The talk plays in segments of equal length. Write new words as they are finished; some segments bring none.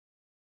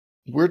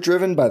We're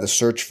driven by the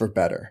search for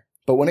better.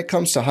 But when it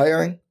comes to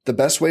hiring, the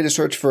best way to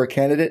search for a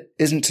candidate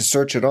isn't to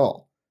search at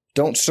all.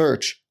 Don't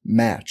search,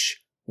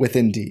 match with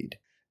Indeed.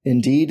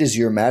 Indeed is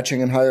your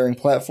matching and hiring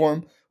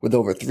platform with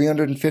over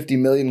 350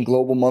 million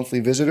global monthly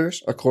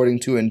visitors,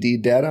 according to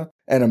Indeed data,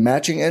 and a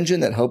matching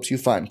engine that helps you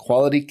find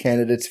quality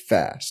candidates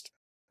fast.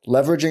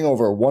 Leveraging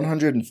over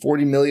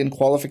 140 million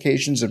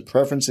qualifications and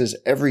preferences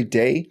every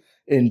day,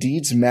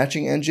 Indeed's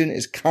matching engine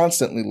is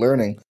constantly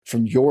learning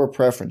from your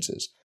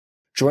preferences.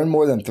 Join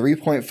more than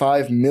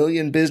 3.5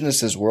 million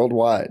businesses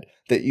worldwide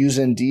that use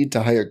Indeed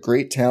to hire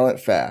great talent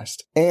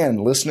fast.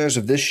 And listeners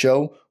of this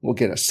show will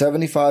get a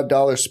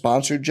 $75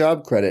 sponsored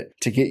job credit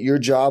to get your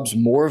jobs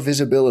more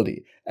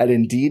visibility at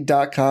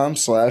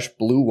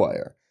Indeed.com/Blue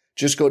Wire.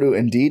 Just go to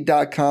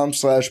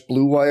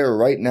Indeed.com/Blue Wire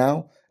right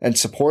now and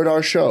support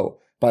our show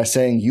by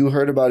saying you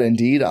heard about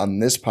Indeed on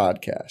this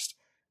podcast.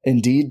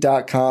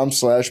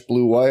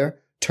 Indeed.com/Blue Wire.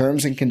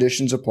 Terms and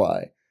conditions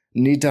apply.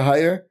 Need to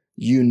hire?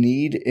 You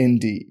need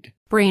Indeed.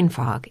 Brain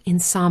fog,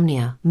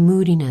 insomnia,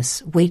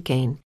 moodiness, weight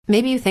gain.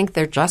 Maybe you think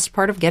they're just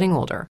part of getting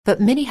older, but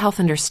MIDI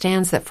Health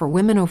understands that for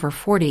women over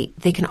 40,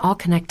 they can all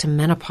connect to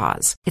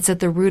menopause. It's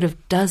at the root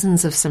of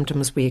dozens of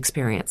symptoms we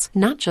experience,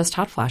 not just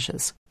hot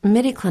flashes.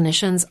 MIDI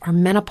clinicians are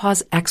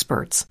menopause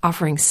experts,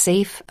 offering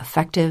safe,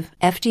 effective,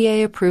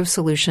 FDA-approved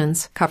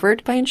solutions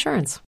covered by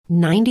insurance.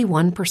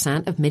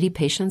 91% of MIDI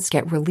patients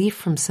get relief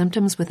from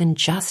symptoms within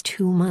just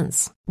 2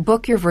 months.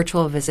 Book your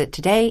virtual visit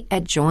today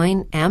at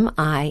joinmidi.com.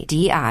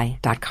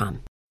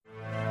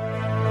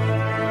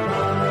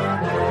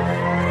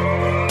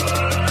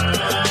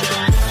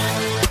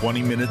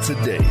 20 minutes a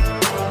day,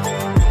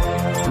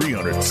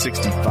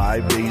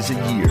 365 days a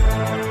year.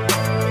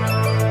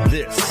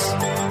 This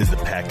is the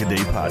Pack-A-Day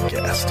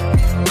Podcast.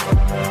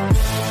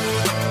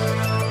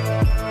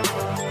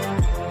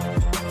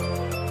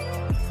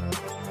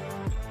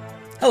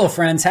 Hello,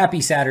 friends. Happy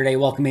Saturday.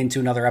 Welcome into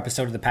another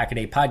episode of the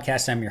Pack-A-Day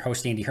Podcast. I'm your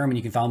host, Andy Herman.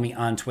 You can follow me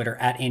on Twitter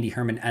at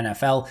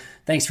AndyHermanNFL.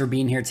 Thanks for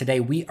being here today.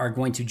 We are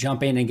going to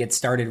jump in and get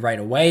started right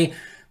away.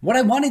 What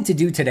I wanted to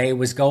do today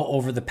was go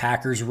over the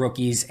Packers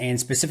rookies and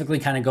specifically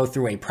kind of go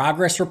through a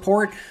progress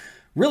report,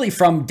 really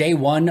from day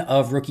one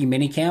of rookie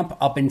minicamp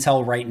up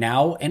until right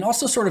now, and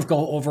also sort of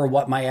go over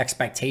what my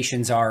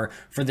expectations are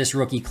for this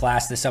rookie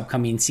class this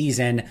upcoming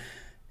season.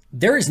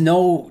 There is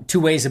no two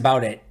ways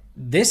about it.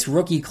 This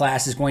rookie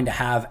class is going to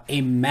have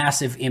a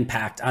massive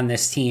impact on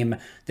this team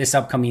this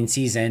upcoming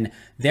season.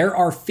 There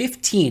are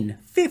 15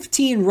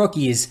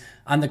 rookies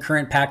on the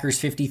current Packers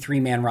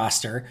 53-man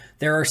roster.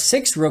 There are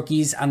 6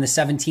 rookies on the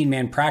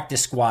 17-man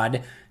practice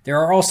squad. There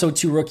are also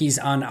 2 rookies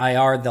on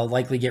IR. They'll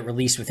likely get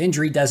released with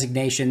injury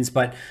designations,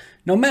 but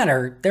no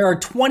matter, there are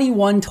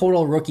 21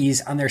 total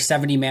rookies on their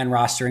 70-man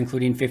roster,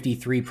 including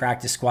 53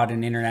 practice squad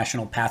and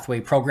international pathway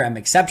program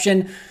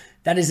exception.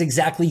 That is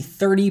exactly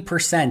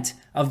 30%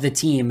 of the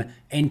team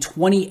and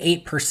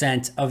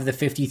 28% of the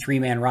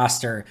 53-man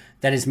roster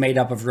that is made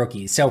up of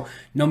rookies. So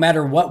no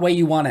matter what way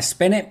you want to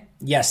spin it,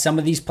 yes, some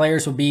of these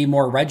players will be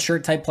more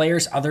redshirt type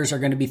players. Others are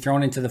going to be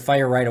thrown into the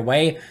fire right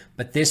away.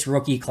 But this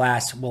rookie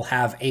class will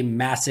have a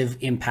massive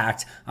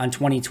impact on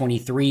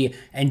 2023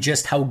 and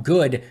just how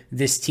good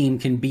this team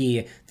can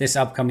be this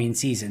upcoming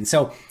season.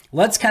 So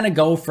let's kind of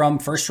go from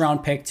first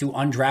round pick to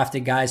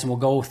undrafted guys, and we'll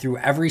go through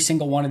every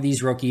single one of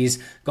these rookies,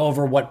 go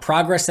over what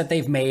progress that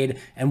they've made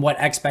and what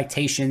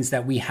expectations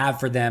that we have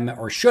for them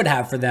or should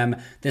have for them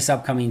this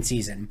upcoming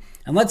season.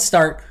 And let's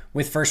start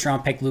with first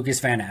round pick Lucas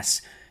Van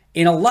Ness.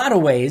 In a lot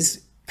of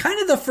ways,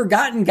 kind of the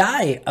forgotten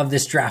guy of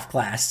this draft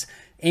class.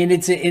 And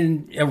it's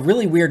in a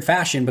really weird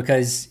fashion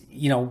because,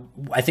 you know,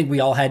 I think we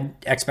all had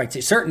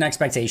certain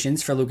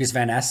expectations for Lucas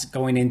Van Ness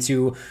going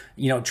into,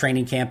 you know,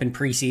 training camp and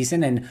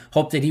preseason and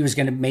hoped that he was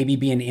going to maybe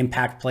be an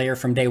impact player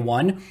from day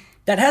one.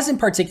 That hasn't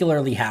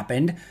particularly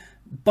happened,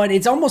 but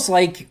it's almost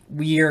like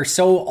we are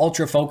so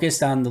ultra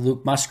focused on the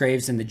Luke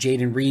Musgraves and the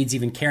Jaden Reeds,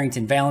 even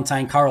Carrington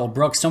Valentine, Carl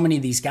Brooks, so many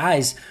of these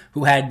guys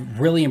who had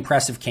really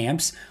impressive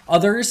camps.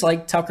 Others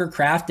like Tucker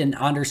Kraft and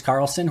Anders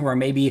Carlson, who are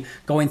maybe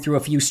going through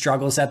a few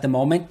struggles at the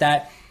moment,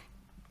 that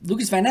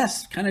Lucas Van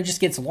Ness kind of just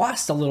gets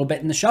lost a little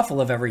bit in the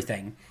shuffle of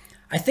everything.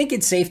 I think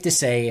it's safe to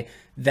say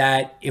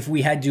that if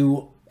we had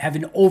to have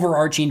an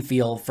overarching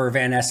feel for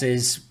Van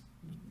Ness's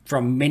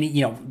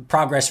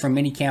progress from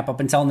mini camp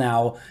up until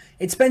now,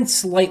 it's been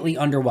slightly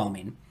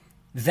underwhelming.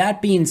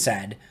 That being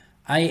said,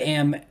 I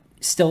am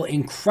still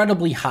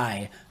incredibly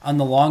high on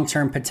the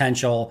long-term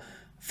potential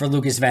for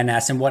Lucas Van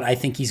Ness and what I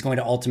think he's going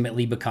to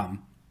ultimately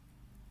become.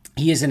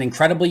 He is an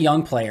incredibly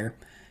young player.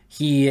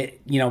 He,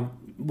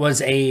 we're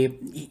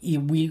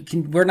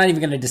not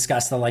even going to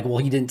discuss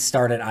he didn't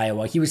start at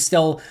Iowa. He was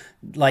still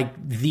like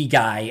the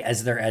guy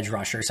as their edge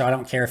rusher. So I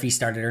don't care if he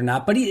started or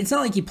not, but it's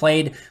not like he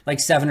played like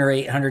 700 or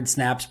 800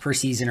 snaps per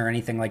season or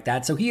anything like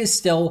that. So he is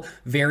still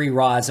very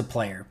raw as a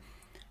player.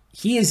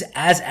 He is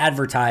as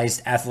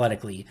advertised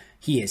athletically.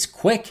 He is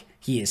quick.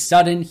 He is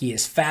sudden. He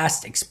is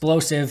fast,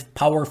 explosive,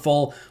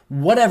 powerful,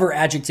 whatever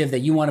adjective that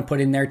you want to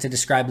put in there to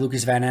describe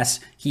Lucas Van Ness,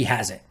 he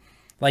has it.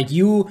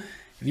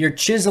 if you're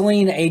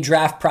chiseling a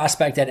draft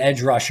prospect at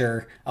edge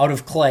rusher out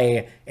of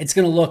clay, it's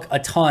going to look a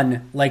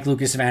ton like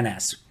Lucas Van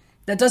Ness.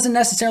 That doesn't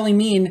necessarily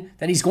mean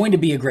that he's going to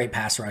be a great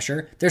pass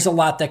rusher. There's a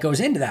lot that goes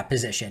into that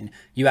position.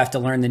 You have to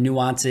learn the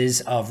nuances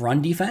of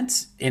run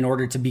defense in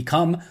order to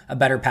become a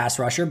better pass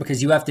rusher,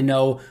 because you have to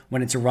know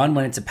when it's a run,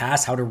 when it's a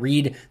pass, how to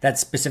read that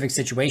specific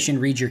situation,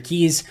 read your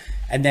keys,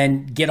 and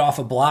then get off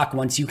a block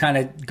once you kind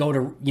of go to,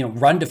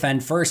 run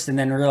defend first and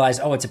then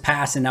realize, oh, it's a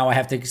pass and now I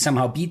have to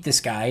somehow beat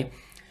this guy.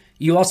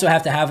 You also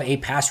have to have a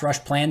pass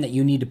rush plan that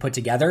you need to put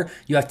together.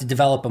 You have to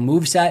develop a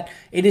move set.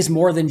 It is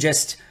more than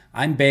just,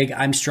 I'm big,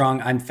 I'm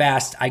strong, I'm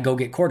fast, I go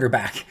get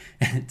quarterback.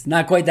 It's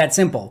not quite that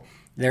simple.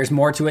 There's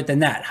more to it than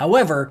that.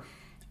 However,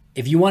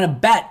 if you want to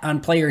bet on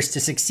players to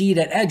succeed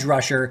at edge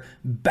rusher,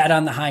 bet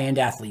on the high-end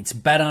athletes.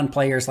 Bet on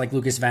players like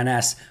Lucas Van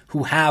Ness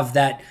who have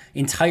that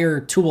entire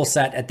tool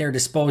set at their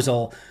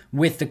disposal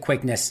with the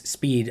quickness,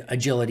 speed,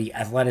 agility,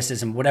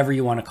 athleticism, whatever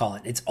you want to call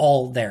it. It's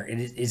all there.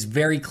 It is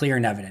very clear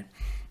and evident.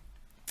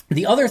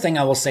 The other thing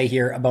I will say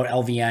here about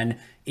LVN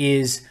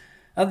is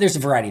there's a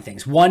variety of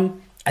things.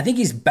 One, I think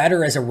he's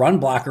better as a run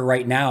blocker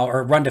right now,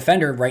 or run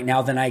defender right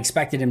now, than I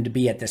expected him to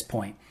be at this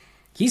point.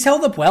 He's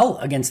held up well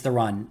against the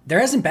run. There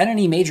hasn't been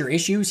any major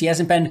issues. He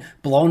hasn't been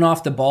blown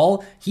off the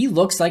ball. He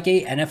looks like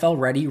a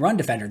NFL-ready run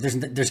defender.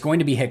 There's going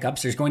to be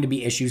hiccups. There's going to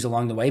be issues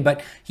along the way,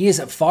 but he is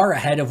far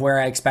ahead of where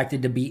I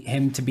expected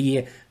him to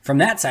be from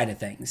that side of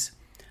things.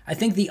 I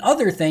think the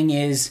other thing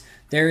is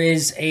there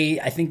is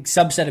I think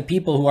subset of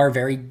people who are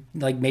very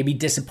maybe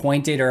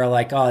disappointed or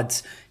like, oh,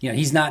 it's,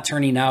 he's not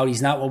turning out.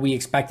 He's not what we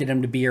expected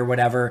him to be or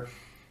whatever.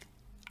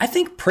 I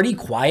think pretty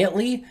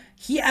quietly,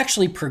 he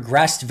actually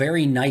progressed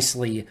very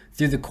nicely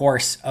through the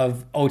course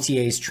of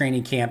OTAs,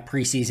 training camp,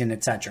 preseason,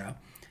 etc.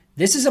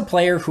 This is a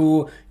player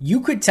who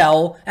you could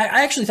tell,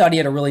 I actually thought he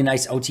had a really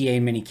nice OTA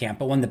minicamp,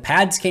 but when the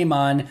pads came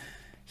on,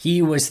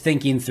 he was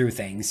thinking through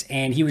things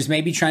and he was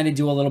maybe trying to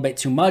do a little bit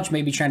too much,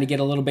 maybe trying to get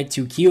a little bit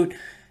too cute.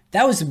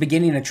 That was the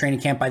beginning of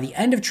training camp. By the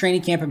end of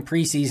training camp and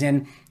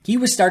preseason, he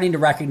was starting to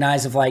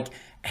recognize of like,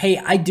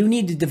 hey, I do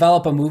need to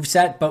develop a move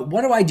set, but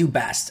what do I do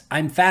best?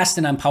 I'm fast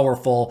and I'm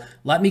powerful.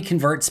 Let me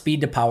convert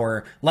speed to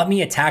power. Let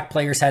me attack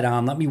players head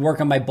on. Let me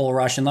work on my bull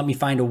rush and let me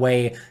find a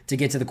way to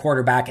get to the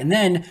quarterback. And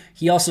then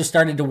he also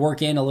started to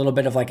work in a little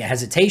bit of like a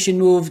hesitation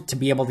move to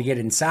be able to get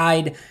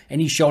inside.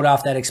 And he showed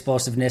off that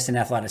explosiveness and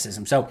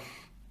athleticism. So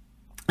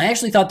I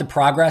actually thought the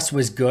progress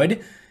was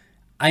good.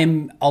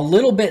 I'm a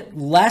little bit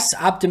less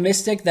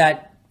optimistic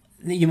that,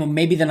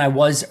 maybe than I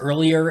was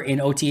earlier in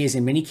OTAs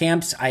and mini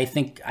camps. I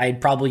think I'd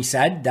probably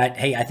said that,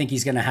 hey, I think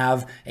he's going to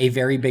have a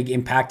very big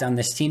impact on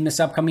this team this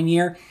upcoming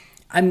year.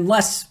 I'm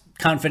less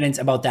confident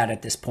about that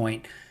at this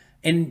point.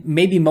 And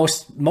maybe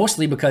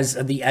mostly because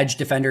of the edge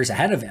defenders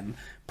ahead of him.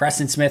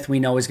 Preston Smith, we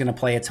know, is going to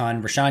play a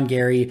ton. Rashawn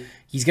Gary,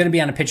 he's going to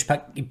be on a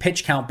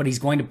pitch count, but he's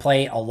going to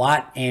play a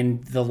lot.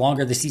 And the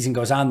longer the season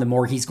goes on, the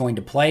more he's going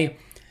to play.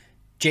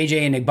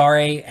 JJ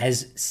Enagbare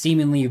has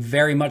seemingly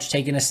very much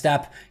taken a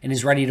step and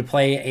is ready to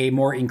play a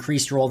more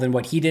increased role than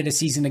what he did a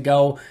season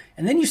ago.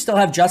 And then you still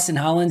have Justin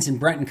Hollins and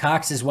Brenton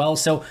Cox as well.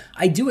 So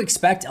I do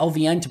expect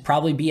LVN to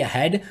probably be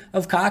ahead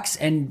of Cox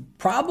and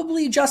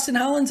probably Justin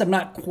Hollins. I'm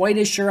not quite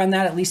as sure on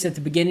that, at least at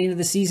the beginning of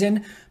the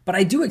season, but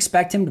I do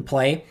expect him to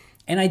play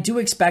and I do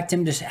expect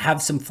him to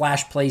have some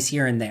flash plays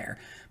here and there.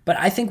 But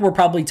I think we're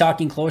probably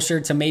talking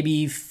closer to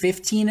maybe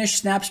 15-ish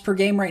snaps per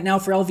game right now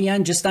for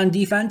LVN just on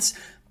defense.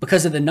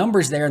 Because of the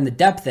numbers there and the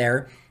depth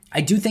there,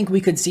 I do think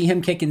we could see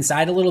him kick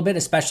inside a little bit,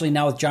 especially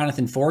now with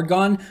Jonathan Ford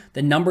gone.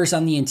 The numbers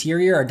on the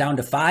interior are down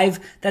to 5.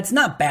 That's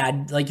not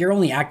bad. Like, you're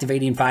only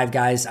activating 5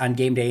 guys on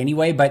game day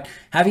anyway, but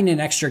having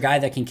an extra guy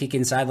that can kick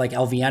inside like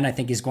LVN, I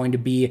think is going to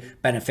be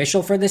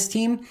beneficial for this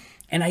team.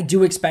 And I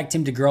do expect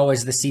him to grow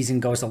as the season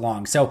goes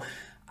along. So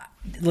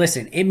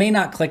listen, it may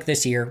not click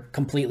this year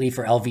completely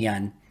for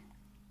LVN.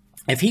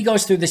 If he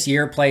goes through this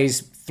year,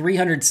 plays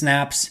 300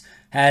 snaps,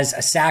 has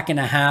a sack and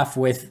a half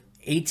with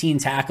 18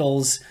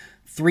 tackles,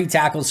 3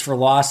 tackles for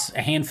loss,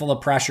 a handful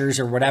of pressures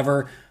or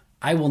whatever,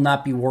 I will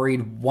not be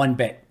worried one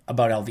bit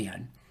about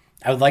LVN.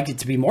 I would like it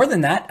to be more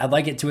than that. I'd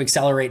like it to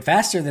accelerate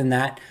faster than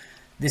that.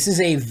 This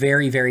is a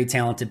very, very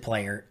talented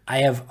player. I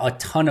have a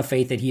ton of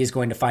faith that he is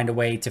going to find a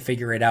way to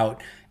figure it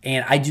out.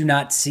 And I do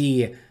not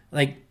see,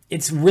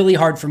 it's really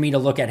hard for me to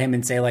look at him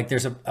and say,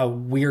 there's a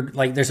weird,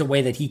 there's a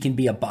way that he can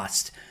be a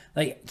bust.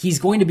 He's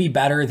going to be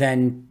better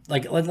than,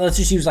 let's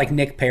just use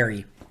Nick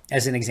Perry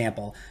as an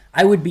example.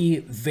 I would be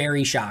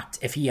very shocked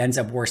if he ends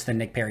up worse than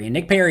Nick Perry. And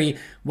Nick Perry,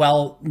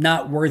 while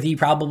not worthy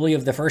probably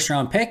of the first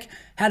round pick,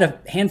 had a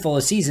handful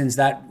of seasons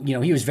that,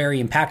 he was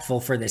very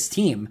impactful for this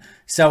team.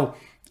 So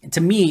to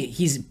me,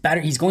 he's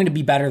better. He's going to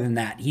be better than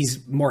that.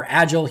 He's more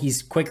agile.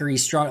 He's quicker.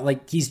 He's strong.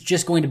 He's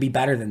just going to be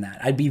better than that.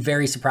 I'd be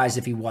very surprised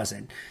if he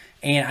wasn't.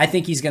 And I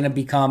think he's going to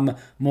become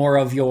more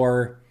of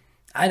your,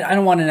 I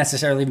don't want to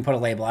necessarily even put a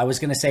label. I was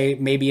going to say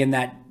maybe in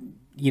that,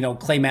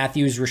 Clay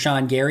Matthews,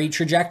 Rashawn Gary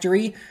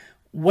trajectory,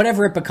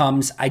 whatever it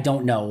becomes, I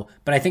don't know,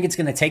 but I think it's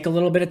going to take a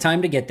little bit of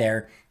time to get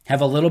there,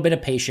 have a little bit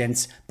of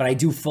patience, but I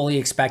do fully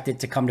expect it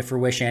to come to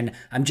fruition.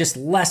 I'm just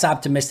less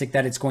optimistic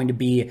that it's going to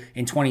be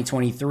in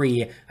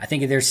 2023. I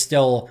think there's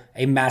still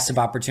a massive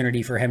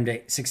opportunity for him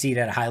to succeed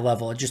at a high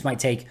level. It just might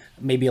take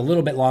maybe a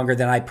little bit longer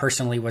than I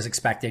personally was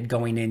expected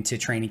going into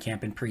training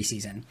camp and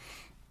preseason.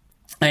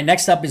 All right,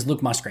 next up is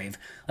Luke Musgrave.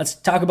 Let's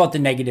talk about the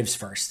negatives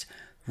first.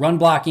 Run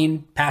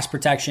blocking, pass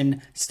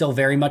protection, still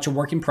very much a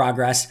work in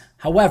progress.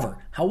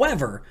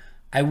 However,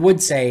 I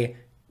would say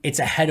it's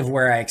ahead of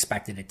where I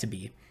expected it to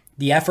be.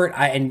 The effort,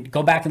 and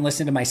go back and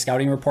listen to my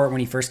scouting report when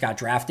he first got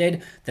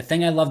drafted. The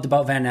thing I loved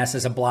about Van Ness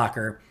as a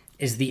blocker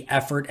is the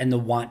effort and the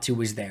want to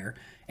was there.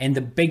 And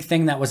the big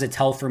thing that was a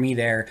tell for me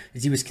there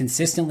is he was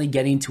consistently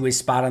getting to his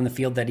spot on the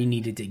field that he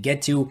needed to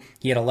get to.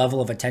 He had a level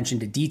of attention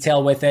to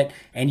detail with it,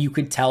 and you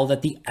could tell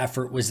that the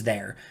effort was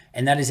there.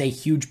 And that is a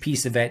huge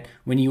piece of it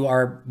when you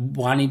are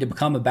wanting to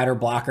become a better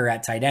blocker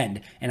at tight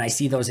end. And I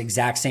see those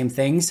exact same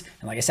things.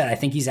 And like I said, I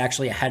think he's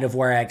actually ahead of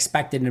where I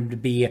expected him to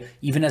be,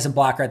 even as a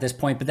blocker at this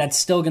point, but that's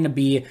still going to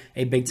be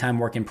a big time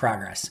work in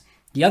progress.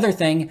 The other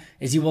thing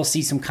is you will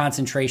see some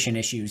concentration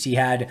issues. He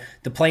had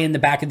the play in the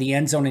back of the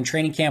end zone in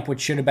training camp, which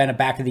should have been a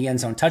back of the end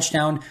zone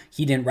touchdown.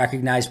 He didn't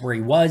recognize where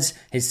he was.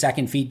 His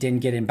second feet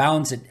didn't get in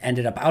bounds. It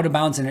ended up out of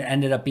bounds, and it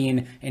ended up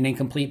being an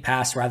incomplete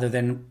pass rather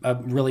than a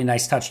really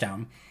nice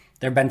touchdown.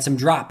 There have been some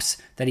drops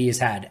that he has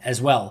had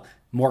as well.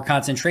 More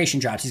concentration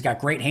drops. He's got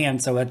great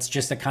hands, so it's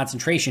just a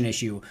concentration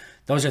issue.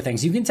 Those are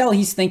things. You can tell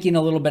he's thinking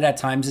a little bit at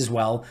times as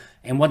well.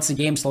 And once the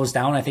game slows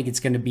down, I think it's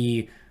going to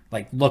be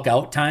like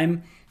lookout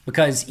time.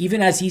 Because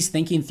even as he's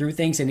thinking through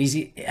things and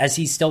as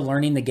he's still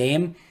learning the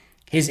game,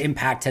 his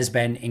impact has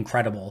been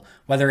incredible.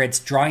 Whether it's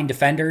drawing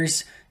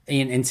defenders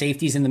and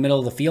safeties in the middle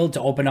of the field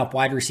to open up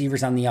wide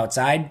receivers on the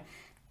outside,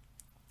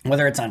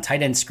 whether it's on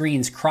tight end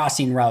screens,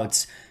 crossing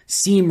routes,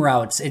 seam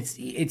routes,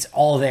 it's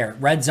all there.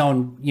 Red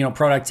zone,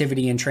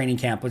 productivity in training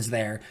camp was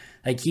there.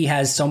 Like, he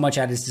has so much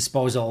at his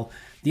disposal.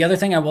 The other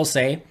thing I will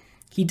say,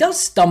 he does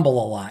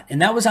stumble a lot,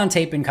 and that was on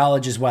tape in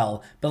college as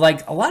well. But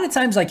like a lot of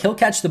times, like he'll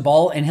catch the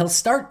ball and he'll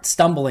start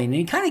stumbling, and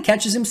he kind of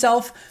catches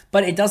himself,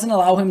 but it doesn't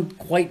allow him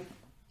quite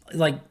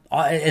like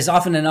as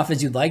often enough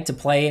as you'd like to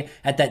play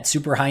at that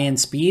super high end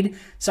speed.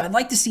 So I'd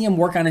like to see him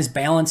work on his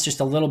balance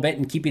just a little bit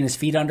and keeping his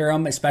feet under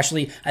him,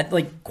 especially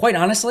quite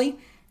honestly,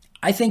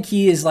 I think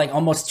he is like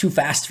almost too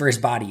fast for his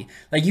body.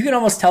 Like you can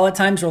almost tell at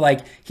times where like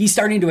he's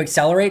starting to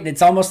accelerate, and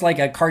it's almost like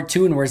a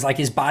cartoon where it's like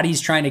his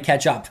body's trying to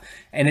catch up,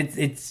 and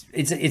it's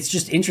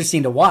just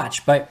interesting to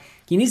watch. But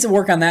he needs to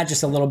work on that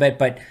just a little bit.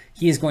 But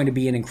he is going to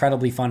be an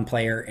incredibly fun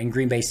player, and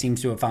Green Bay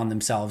seems to have found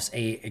themselves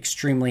a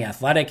extremely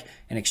athletic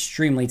and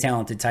extremely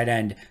talented tight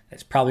end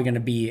that's probably going to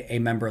be a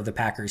member of the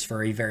Packers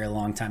for a very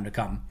long time to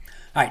come.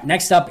 All right,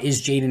 next up is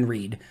Jayden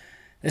Reed.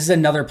 This is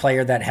another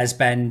player that has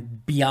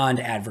been beyond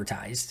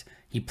advertised.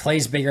 He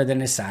plays bigger than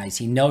his size.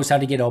 He knows how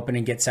to get open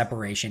and get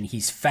separation.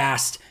 He's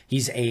fast.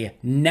 He's a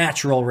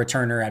natural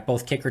returner at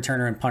both kick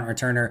returner and punt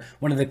returner.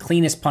 One of the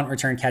cleanest punt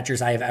return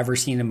catchers I have ever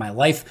seen in my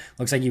life.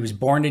 Looks like he was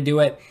born to do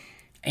it.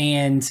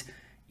 And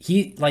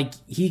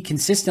he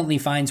consistently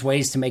finds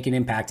ways to make an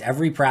impact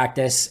every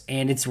practice,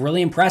 and it's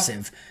really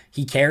impressive.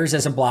 He cares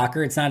as a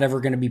blocker. It's not ever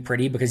going to be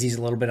pretty because he's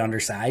a little bit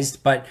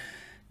undersized, but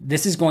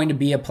this is going to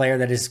be a player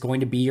that is going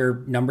to be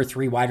your number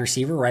 3 wide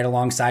receiver right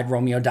alongside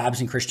Romeo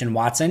Doubs and Christian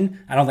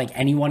Watson. I don't think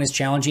anyone is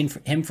challenging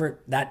him for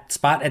that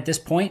spot at this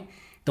point.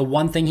 The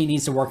one thing he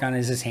needs to work on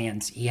is his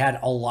hands. He had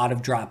a lot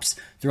of drops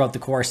throughout the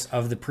course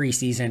of the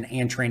preseason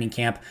and training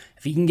camp.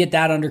 If he can get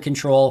that under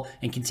control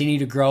and continue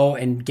to grow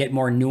and get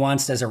more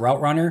nuanced as a route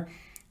runner,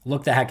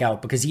 look the heck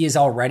out, because he is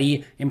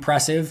already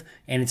impressive,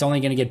 and it's only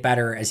going to get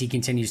better as he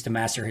continues to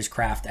master his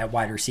craft at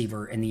wide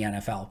receiver in the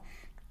NFL.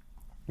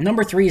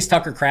 Number 3 is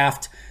Tucker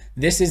Kraft.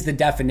 This is the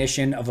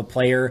definition of a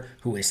player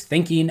who is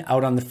thinking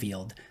out on the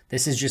field.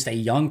 This is just a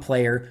young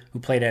player who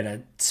played at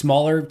a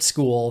smaller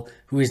school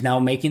who is now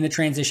making the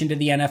transition to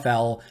the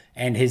NFL,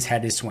 and his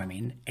head is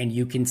swimming, and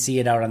you can see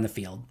it out on the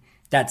field.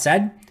 That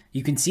said,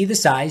 you can see the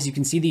size, you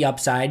can see the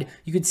upside,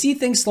 you could see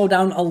things slow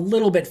down a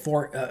little bit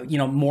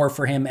more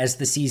for him as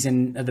the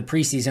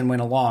preseason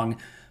went along,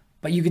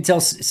 but you could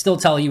still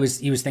tell he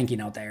was thinking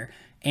out there.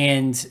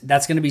 And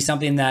that's going to be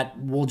something that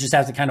we'll just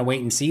have to kind of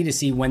wait and see to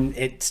see when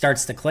it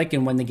starts to click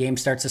and when the game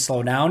starts to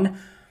slow down.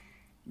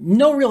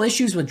 No real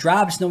issues with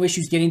drops, no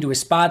issues getting to his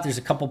spot. There's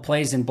a couple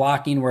plays in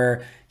blocking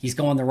where he's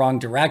going the wrong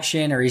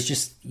direction or he's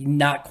just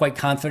not quite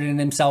confident in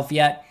himself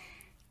yet.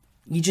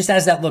 He just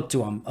has that look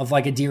to him of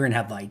like a deer in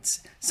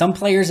headlights. Some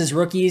players as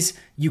rookies,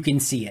 you can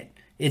see it.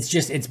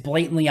 It's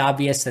blatantly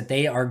obvious that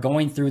they are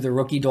going through the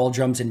rookie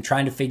doldrums and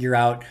trying to figure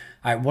out,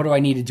 all right, what do I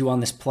need to do on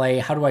this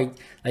play?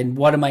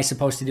 What am I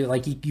supposed to do?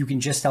 Like you can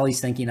just tell he's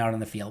thinking out on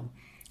the field.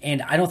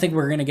 And I don't think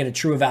we're going to get a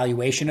true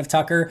evaluation of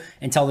Tucker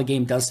until the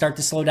game does start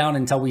to slow down,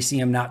 until we see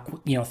him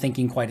not,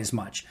 thinking quite as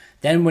much.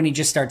 Then when he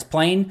just starts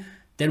playing,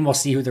 then we'll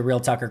see who the real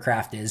Tucker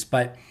Kraft is.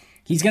 But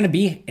he's going to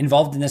be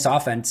involved in this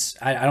offense.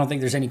 I don't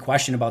think there's any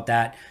question about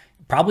that.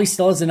 Probably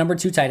still as the number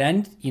 2 tight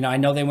end. I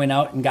know they went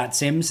out and got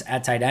Sims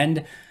at tight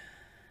end.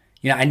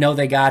 I know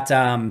they got,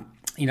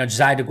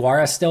 Josiah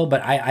DeGuara still,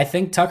 but I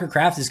think Tucker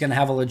Kraft is going to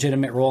have a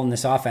legitimate role in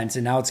this offense.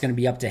 And now it's going to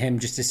be up to him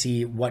just to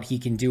see what he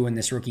can do in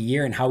this rookie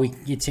year and how he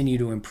can continue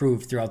to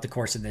improve throughout the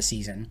course of this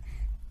season.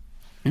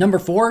 Number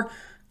 4,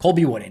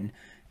 Colby Wooden.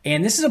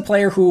 And this is a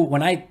player who,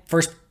 when I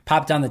first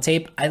popped on the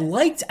tape, I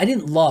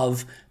didn't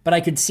love, but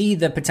I could see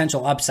the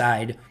potential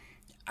upside.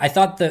 I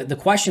thought the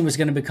question was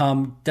going to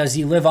become, does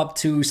he live up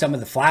to some of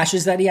the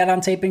flashes that he had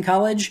on tape in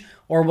college?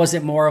 Or was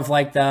it more of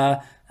like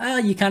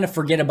you kind of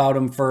forget about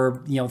him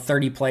for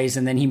 30 plays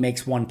and then he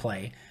makes one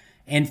play?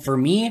 And for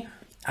me,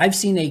 I've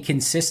seen a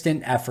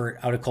consistent effort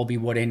out of Colby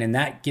Wooden, and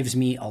that gives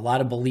me a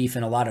lot of belief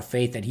and a lot of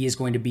faith that he is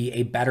going to be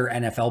a better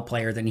NFL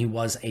player than he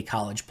was a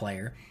college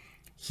player.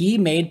 He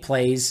made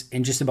plays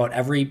in just about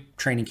every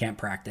training camp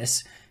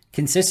practice,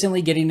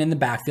 consistently getting in the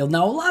backfield.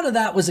 Now, a lot of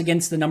that was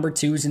against the number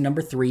 2s and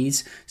number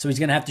 3s, so he's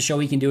going to have to show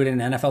he can do it in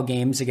NFL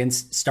games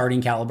against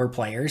starting caliber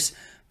players,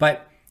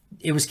 but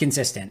it was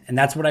consistent, and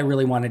that's what I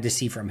really wanted to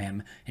see from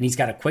him. And he's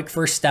got a quick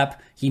first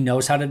step. He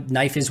knows how to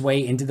knife his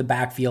way into the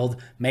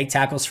backfield, make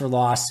tackles for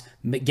loss,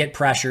 get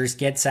pressures,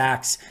 get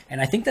sacks,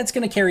 and I think that's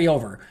going to carry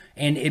over.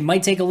 And it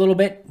might take a little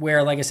bit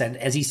where, like I said,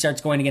 as he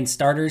starts going against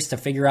starters to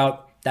figure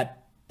out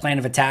that plan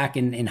of attack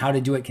and how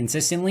to do it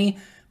consistently.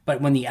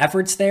 But when the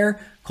effort's there,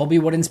 Colby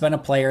Wooden's been a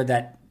player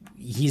that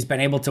he's been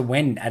able to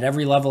win at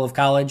every level of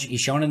college. He's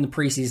shown in the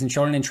preseason,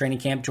 shown in training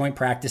camp, joint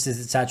practices,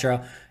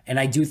 etc. And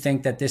I do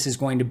think that this is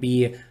going to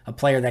be a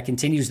player that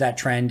continues that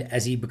trend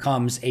as he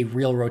becomes a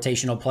real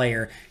rotational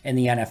player in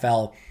the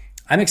NFL.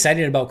 I'm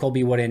excited about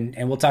Colby Wooden,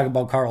 and we'll talk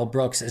about Karl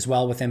Brooks as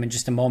well with him in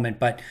just a moment.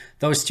 But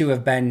those two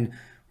have been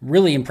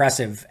really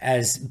impressive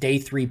as day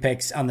 3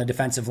 picks on the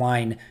defensive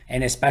line,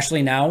 and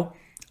especially now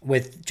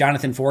with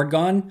Jonathan Ford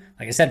gone.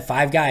 Like I said,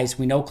 5 guys.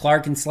 We know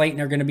Clark and Slayton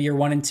are going to be your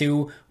 1 and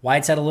 2.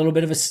 Wyatt's had a little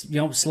bit of a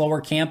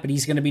slower camp, but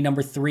he's going to be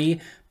number 3.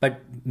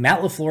 But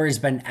Matt LaFleur has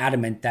been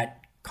adamant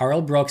that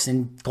Karl Brooks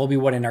and Colby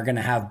Wooden are going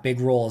to have big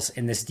roles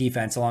in this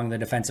defense along the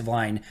defensive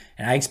line.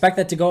 And I expect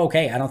that to go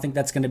okay. I don't think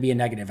that's going to be a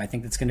negative. I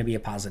think that's going to be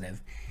a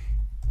positive.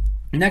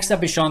 Next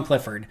up is Sean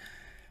Clifford.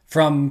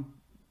 From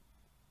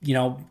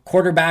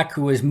quarterback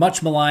who is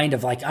much maligned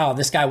of like, oh,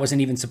 this guy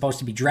wasn't even supposed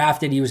to be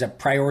drafted. He was a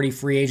priority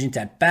free agent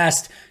at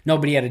best.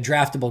 Nobody had a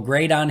draftable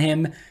grade on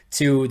him,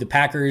 to the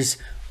Packers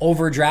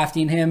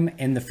overdrafting him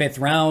in the 5th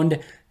round,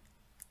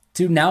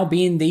 to now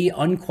being the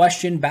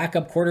unquestioned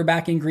backup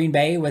quarterback in Green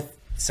Bay, with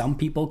some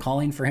people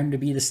calling for him to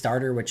be the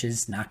starter, which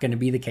is not going to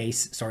be the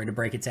case. Sorry to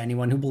break it to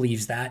anyone who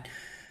believes that.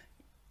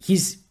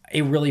 He's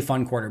a really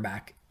fun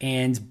quarterback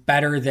and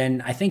better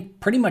than I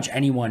think pretty much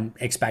anyone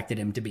expected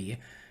him to be.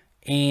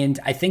 And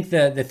I think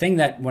the thing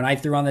that when I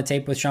threw on the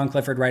tape with Sean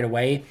Clifford right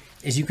away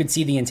is you could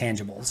see the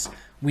intangibles.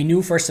 We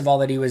knew, first of all,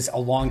 that he was a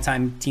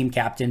longtime team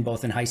captain,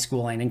 both in high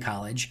school and in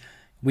college.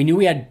 We knew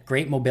he had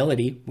great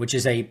mobility, which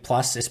is a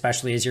plus,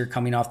 especially as you're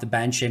coming off the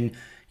bench and,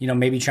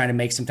 maybe trying to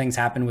make some things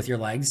happen with your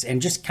legs,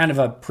 and just kind of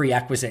a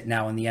prerequisite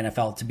now in the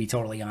NFL, to be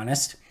totally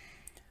honest.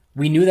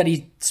 We knew that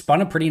he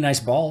spun a pretty nice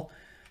ball.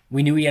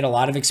 We knew he had a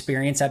lot of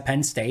experience at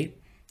Penn State.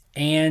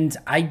 And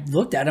I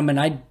looked at him and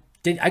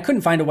I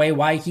couldn't find a way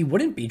why he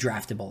wouldn't be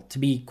draftable, to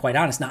be quite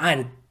honest. Now, I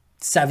had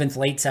a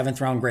late seventh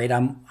round grade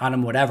on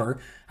him, whatever.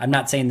 I'm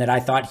not saying that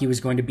I thought he was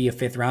going to be a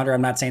 5th rounder.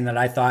 I'm not saying that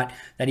I thought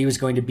that he was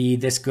going to be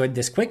this good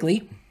this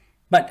quickly,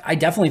 but I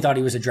definitely thought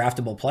he was a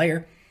draftable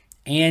player.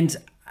 And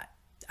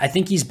I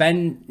think he's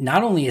been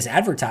not only as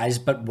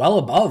advertised, but well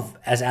above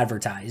as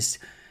advertised.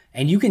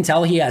 And you can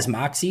tell he has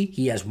moxie.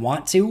 He has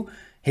want to.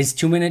 His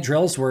 2-minute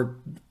drills were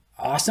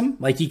awesome.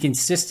 Like, he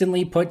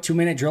consistently put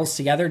 2-minute drills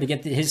together to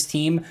get his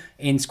team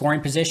in scoring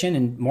position,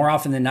 and more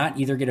often than not,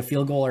 either get a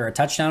field goal or a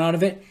touchdown out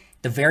of it.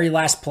 The very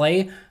last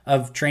play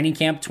of training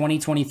camp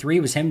 2023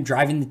 was him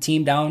driving the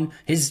team down,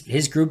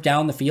 his group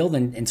down the field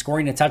and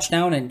scoring a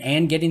touchdown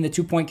and getting the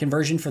 2-point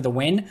conversion for the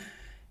win.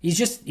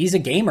 He's a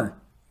gamer.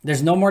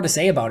 There's no more to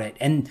say about it.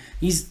 And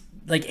he's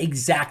like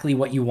exactly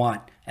what you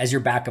want as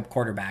your backup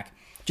quarterback.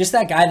 Just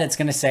that guy that's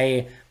going to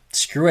say,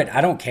 screw it, I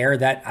don't care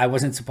that I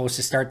wasn't supposed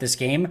to start this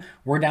game.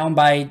 We're down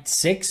by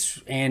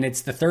 6 and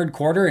it's the 3rd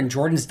quarter and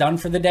Jordan's done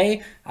for the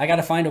day. I got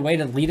to find a way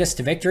to lead us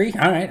to victory.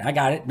 All right, I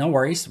got it. No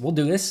worries. We'll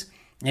do this.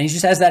 And he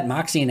just has that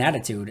moxie and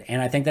attitude. And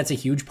I think that's a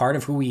huge part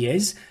of who he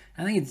is.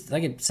 I think it's,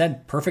 like I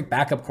said, perfect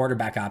backup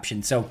quarterback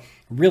option. So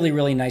really,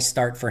 really nice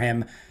start for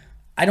him.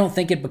 I don't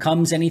think it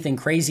becomes anything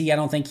crazy. I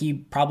don't think he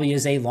probably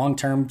is a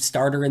long-term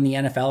starter in the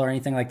NFL or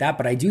anything like that.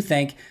 But I do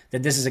think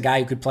that this is a guy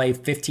who could play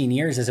 15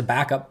 years as a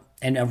backup,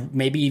 and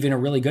maybe even a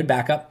really good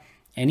backup.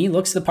 And he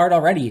looks the part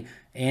already.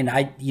 And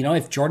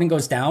if Jordan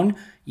goes down,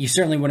 you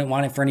certainly wouldn't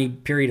want it for any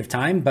period of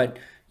time, but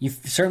you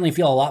certainly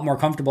feel a lot more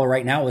comfortable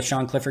right now with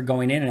Sean Clifford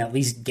going in and at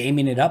least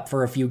gaming it up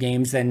for a few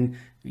games than,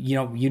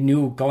 you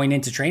knew going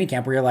into training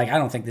camp where you're like, I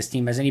don't think this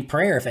team has any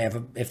prayer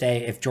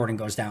if Jordan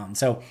goes down.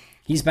 So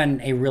he's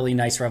been a really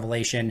nice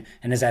revelation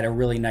and has had a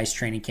really nice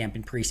training camp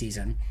in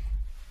preseason.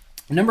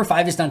 Number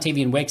 5 is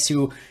Dontavian Wicks,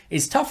 who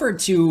is tougher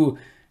to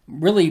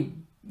really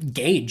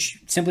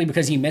gauge simply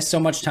because he missed so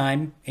much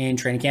time in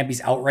training camp.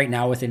 He's out right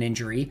now with an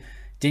injury.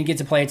 Didn't get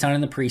to play a ton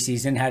in the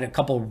preseason, had a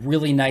couple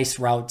really nice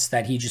routes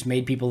that he just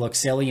made people look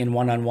silly in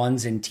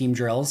one-on-ones and team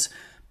drills.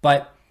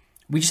 But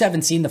we just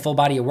haven't seen the full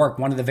body of work.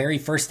 One of the very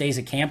first days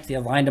of camp, they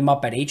lined him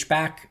up at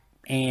H-back,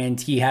 and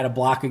he had a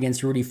block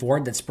against Rudy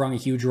Ford that sprung a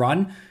huge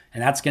run.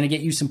 And that's going to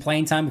get you some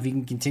playing time if you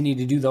can continue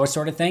to do those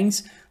sort of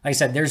things. Like I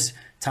said, there's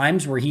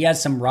times where he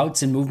has some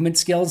routes and movement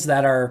skills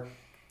that are,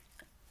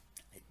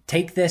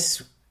 take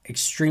this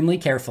extremely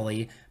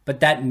carefully,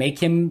 but that make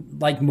him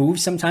like move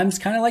sometimes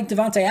kind of like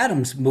Davante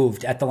Adams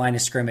moved at the line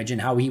of scrimmage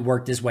and how he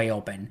worked his way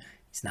open.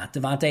 He's not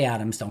Davante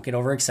Adams, don't get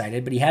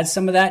overexcited, but he has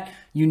some of that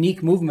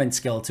unique movement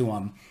skill to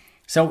him.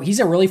 So he's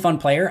a really fun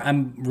player.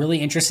 I'm really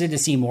interested to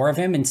see more of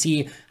him and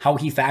see how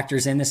he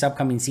factors in this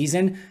upcoming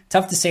season.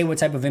 Tough to say what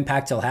type of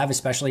impact he'll have,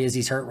 especially as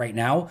he's hurt right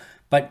now,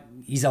 but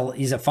he's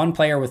a fun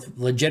player with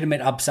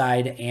legitimate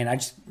upside, and I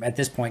just, at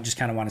this point, just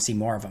kind of want to see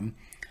more of him.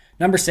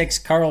 Number 6,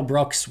 Karl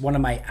Brooks, one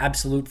of my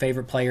absolute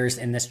favorite players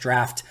in this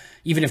draft.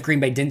 Even if Green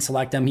Bay didn't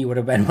select him, he would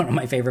have been one of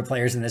my favorite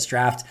players in this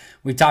draft.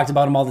 We've talked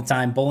about him all the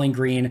time. Bowling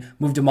Green,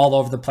 moved him all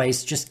over the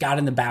place, just got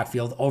in the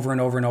backfield over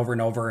and over and over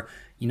and over.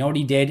 You know what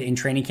he did in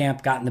training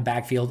camp? Got in the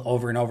backfield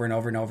over and over and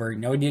over and over. You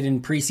know what he did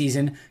in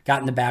preseason? Got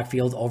in the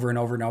backfield over and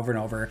over and over and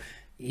over.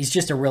 He's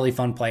just a really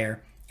fun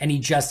player, and he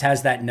just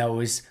has that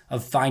nose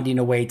of finding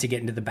a way to get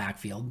into the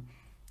backfield.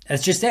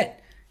 That's just it.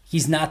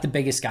 He's not the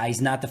biggest guy.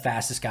 He's not the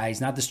fastest guy. He's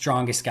not the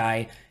strongest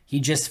guy. He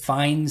just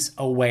finds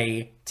a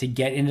way to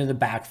get into the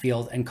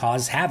backfield and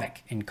cause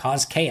havoc and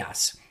cause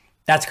chaos.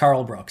 That's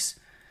Karl Brooks.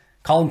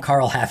 Call him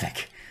Carl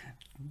Havoc.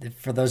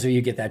 For those of you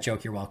who get that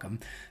joke, you're welcome.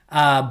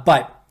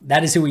 But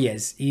that is who he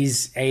is.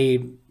 He's a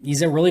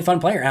really fun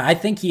player. And I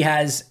think he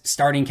has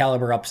starting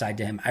caliber upside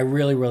to him. I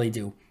really, really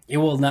do. It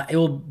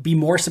will be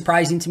more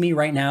surprising to me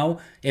right now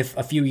if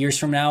a few years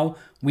from now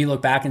we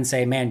look back and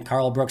say, man,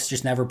 Karl Brooks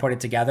just never put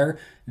it together,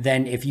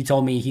 than if you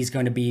told me he's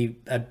going to be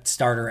a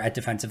starter at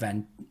defensive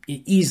end.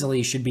 It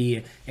easily should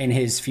be in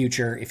his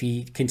future if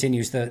he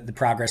continues the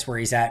progress where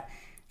he's at.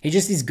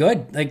 He's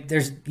good.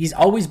 He's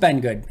always been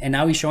good, and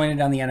now he's showing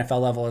it on the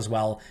NFL level as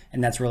well,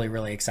 and that's really,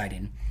 really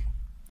exciting.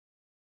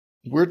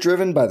 We're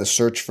driven by the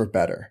search for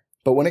better.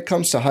 But when it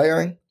comes to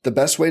hiring, the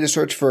best way to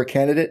search for a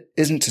candidate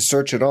isn't to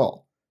search at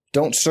all.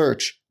 Don't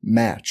search,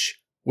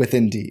 match with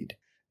Indeed.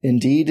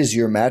 Indeed is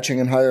your matching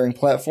and hiring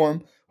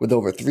platform with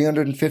over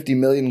 350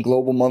 million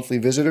global monthly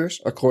visitors,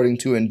 according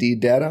to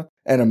Indeed data,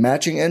 and a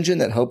matching engine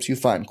that helps you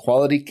find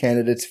quality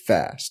candidates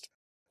fast.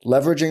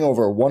 Leveraging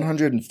over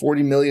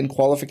 140 million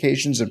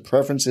qualifications and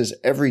preferences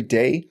every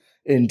day,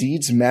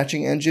 Indeed's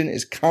matching engine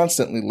is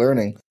constantly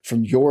learning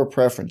from your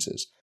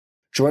preferences.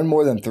 Join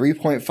more than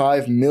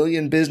 3.5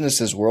 million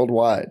businesses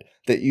worldwide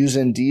that use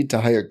Indeed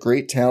to hire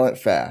great talent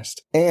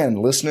fast. And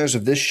listeners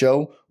of this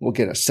show will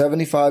get a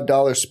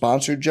 $75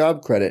 sponsored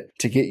job credit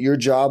to get your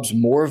jobs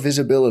more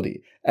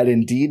visibility at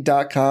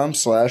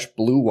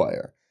Indeed.com/Blue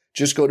Wire.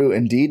 Just go to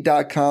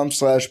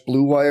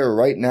Indeed.com/Blue Wire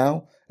right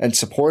now and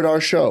support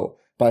our show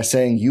by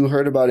saying you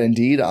heard about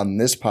Indeed on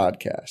this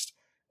podcast.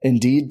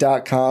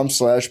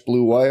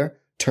 Indeed.com/Blue Wire.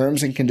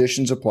 Terms and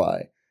conditions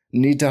apply.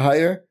 Need to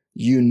hire?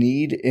 You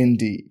need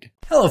Indeed.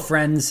 Hello,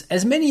 friends.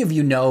 As many of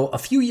you know, a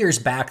few years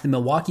back, the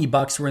Milwaukee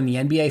Bucks were in the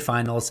NBA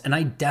Finals, and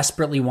I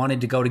desperately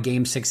wanted to go to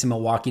Game 6 in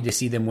Milwaukee to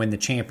see them win the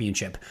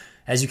championship.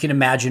 As you can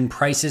imagine,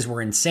 prices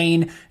were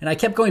insane, and I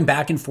kept going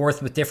back and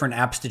forth with different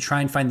apps to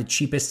try and find the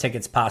cheapest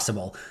tickets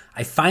possible.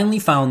 I finally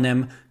found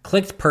them,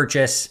 clicked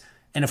purchase,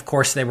 and of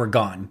course they were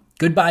gone.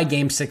 Goodbye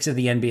Game 6 of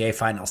the NBA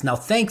Finals. Now,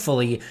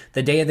 thankfully,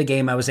 the day of the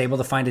game I was able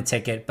to find a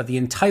ticket, but the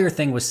entire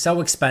thing was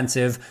so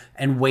expensive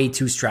and way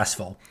too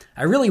stressful.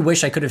 I really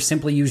wish I could have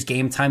simply used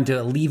Game Time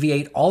to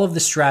alleviate all of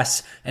the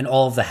stress and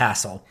all of the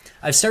hassle.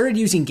 I've started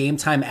using Game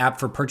Time app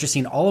for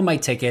purchasing all of my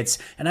tickets,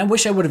 and I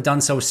wish I would have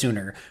done so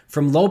sooner.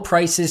 From low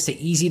prices to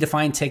easy to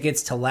find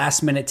tickets to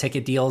last minute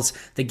ticket deals,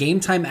 the Game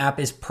Time app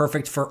is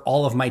perfect for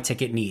all of my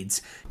ticket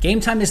needs.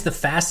 Game Time is the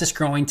fastest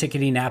growing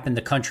ticketing app in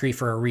the country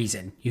for a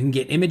reason. You can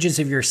get images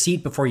of your seat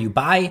before you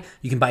buy,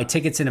 you can buy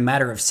tickets in a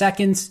matter of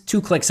seconds,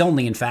 2 clicks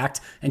only in fact,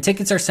 and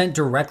tickets are sent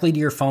directly to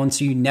your phone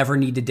so you never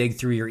need to dig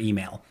through your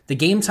email. The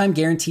Game Time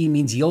guarantee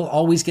means you'll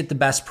always get the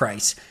best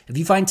price. If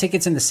you find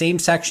tickets in the same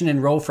section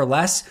and row for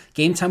less,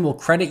 Game Time will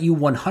credit you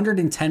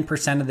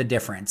 110% of the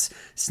difference.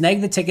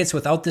 Snag the tickets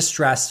without the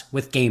stress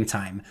with Game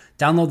Time.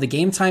 Download the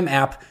Game Time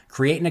app,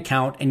 create an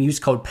account, and use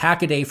code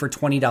PACKADAY for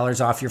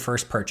 $20 off your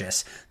first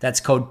purchase.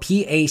 That's code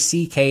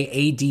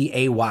PACKADAY.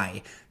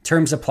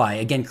 Terms apply.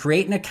 Again,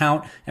 create an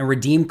account and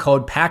redeem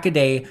code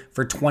PACKADAY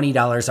for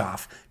 $20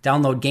 off.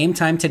 Download Game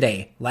Time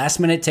today.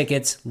 Last minute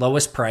tickets,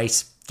 lowest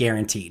price,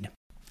 guaranteed.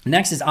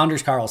 Next is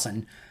Anders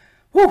Carlson.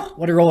 Whew,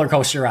 what a roller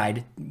coaster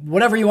ride.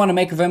 Whatever you want to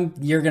make of him,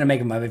 you're going to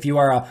make him of. If you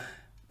are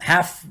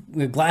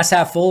a glass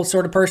half full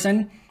sort of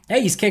person,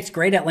 hey, he's kicked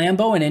great at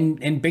Lambeau,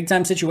 and in big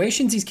time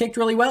situations, he's kicked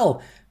really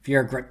well. If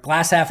you're a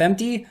glass half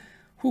empty,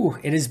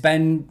 it has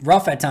been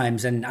rough at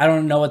times, and I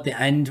don't know what the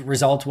end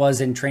result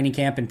was in training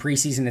camp and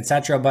preseason,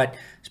 etc., but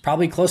it's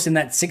probably close in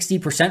that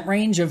 60%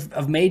 range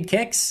of made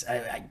kicks.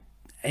 I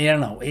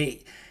don't know.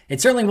 It It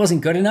certainly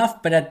wasn't good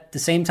enough, but at the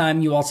same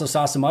time, you also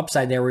saw some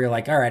upside there where you're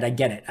like, all right, I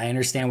get it. I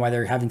understand why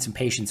they're having some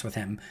patience with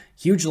him.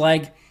 Huge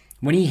leg.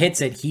 When he hits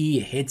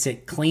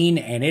it clean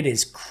and it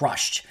is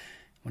crushed.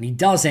 When he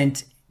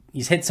doesn't,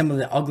 he's hit some of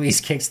the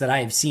ugliest kicks that I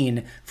have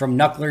seen, from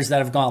knucklers that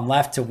have gone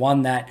left to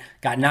one that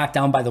got knocked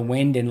down by the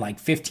wind and like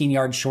 15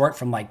 yards short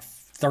from like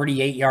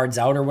 38 yards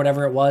out or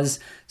whatever it was.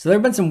 So there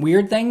have been some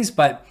weird things,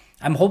 but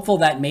I'm hopeful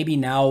that maybe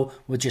now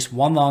with just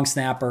one long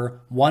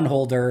snapper, one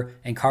holder,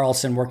 and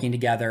Carlson working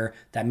together,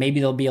 that maybe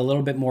they'll be a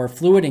little bit more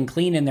fluid and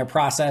clean in their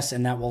process,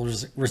 and that will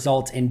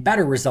result in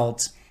better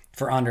results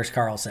for Anders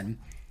Carlson.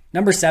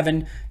 Number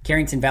 7,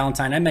 Carrington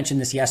Valentine. I mentioned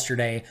this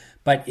yesterday,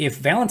 but if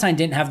Valentine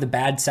didn't have the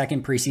bad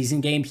second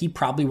preseason game, he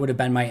probably would have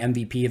been my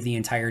MVP of the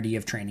entirety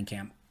of training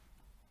camp.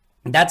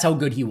 That's how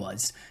good he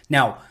was.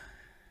 Now,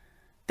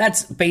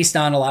 that's based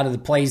on a lot of the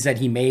plays that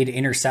he made,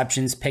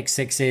 interceptions, pick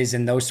sixes,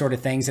 and those sort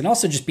of things, and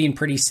also just being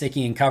pretty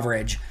sticky in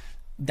coverage.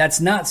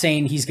 That's not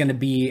saying he's going to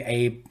be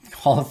a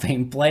Hall of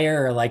Fame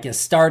player or like a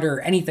starter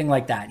or anything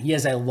like that. He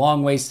has a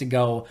long ways to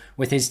go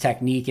with his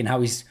technique and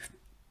how he's,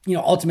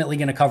 ultimately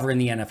going to cover in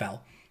the NFL.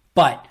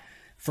 But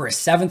for a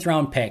 7th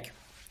round pick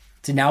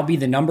to now be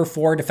the number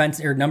 4 defense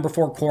or number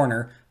 4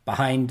 corner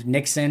behind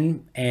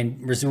Nixon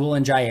and Rasul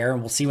and Jair, and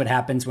we'll see what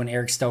happens when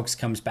Eric Stokes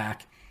comes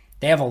back.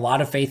 They have a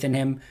lot of faith in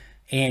him,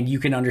 and you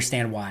can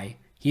understand why.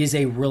 He is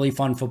a really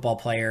fun football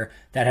player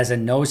that has a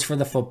nose for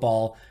the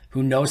football,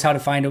 who knows how to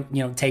find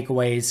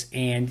takeaways,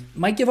 and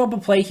might give up a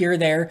play here or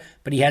there,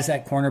 but he has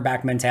that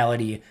cornerback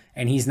mentality,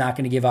 and he's not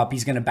going to give up.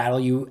 He's going to battle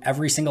you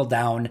every single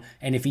down,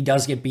 and if he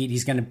does get beat,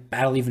 he's going to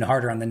battle even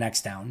harder on the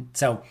next down.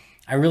 So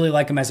I really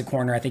like him as a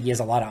corner. I think he has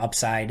a lot of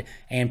upside,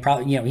 and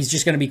probably he's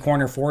just going to be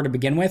corner 4 to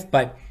begin with,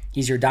 but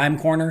he's your dime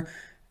corner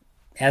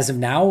as of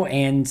now,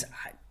 and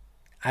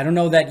I don't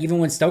know that even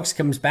when Stokes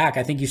comes back,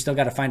 I think you still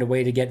got to find a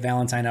way to get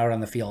Valentine out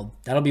on the field.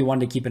 That'll be one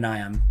to keep an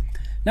eye on.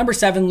 Number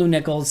 7, Lew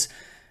Nichols.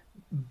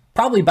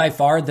 Probably by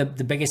far the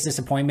biggest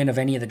disappointment of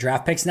any of the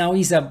draft picks. Now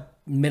he's a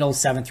middle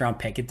 7th round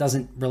pick. It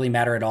doesn't really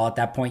matter at all. At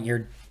that point,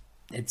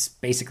 it's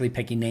basically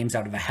picking names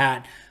out of a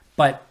hat.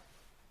 But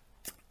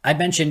I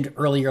mentioned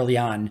early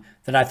on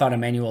that I thought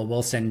Emmanuel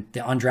Wilson,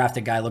 the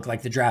undrafted guy, looked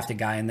like the drafted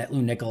guy, and that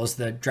Lew Nichols,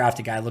 the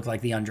drafted guy, looked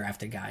like the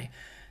undrafted guy.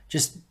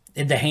 Just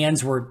the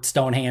hands were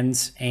stone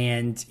hands,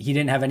 and he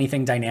didn't have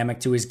anything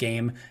dynamic to his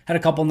game. Had a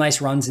couple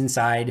nice runs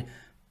inside.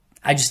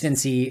 I just didn't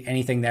see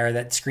anything there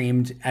that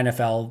screamed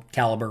NFL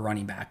caliber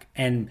running back.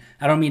 And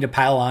I don't mean to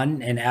pile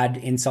on and add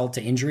insult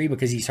to injury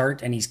because he's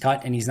hurt and he's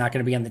cut and he's not going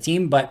to be on the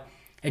team, but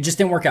it just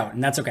didn't work out,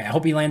 and that's okay. I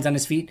hope he lands on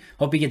his feet.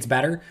 Hope he gets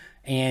better,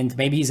 and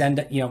maybe he's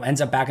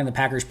ends up back in the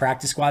Packers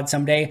practice squad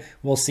someday.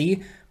 We'll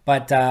see,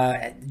 but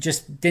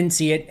just didn't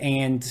see it,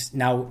 and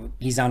now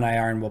he's on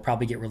IR and will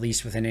probably get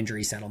released with an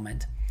injury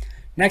settlement.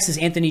 Next is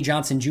Anthony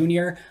Johnson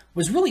Jr.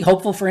 Was really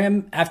hopeful for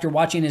him after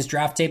watching his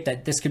draft tape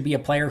that this could be a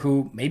player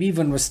who maybe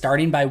even was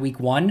starting by week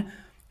 1.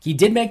 He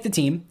did make the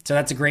team, so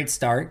that's a great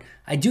start.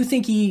 I do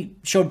think he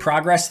showed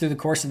progress through the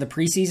course of the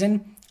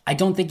preseason. I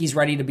don't think he's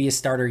ready to be a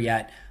starter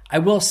yet. I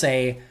will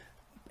say,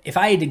 if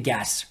I had to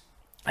guess,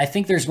 I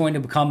think there's going to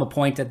become a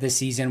point that this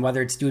season,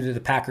 whether it's due to the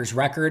Packers'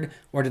 record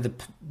or to the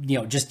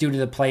just due to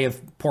the play of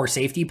poor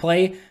safety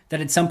play, that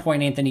at some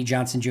point Anthony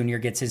Johnson Jr.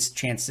 gets his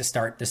chance to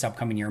start this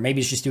upcoming year.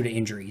 Maybe it's just due to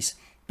injuries.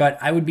 But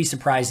I would be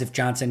surprised if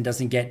Johnson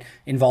doesn't get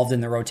involved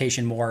in the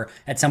rotation more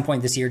at some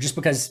point this year, just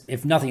because,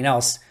 if nothing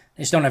else,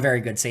 they just don't have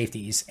very good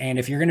safeties. And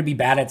if you're going to be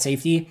bad at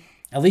safety,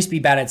 at least be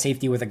bad at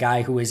safety with a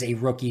guy who is a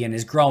rookie and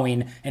is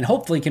growing and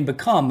hopefully can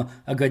become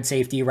a good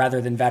safety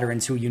rather than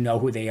veterans who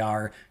who they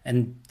are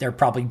and they're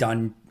probably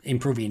done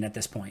improving at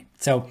this point.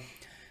 So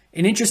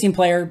an interesting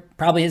player,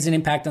 probably has an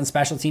impact on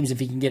special teams if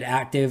he can get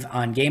active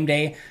on game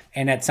day.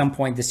 And at some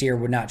point this year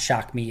would not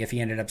shock me if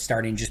he ended up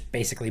starting just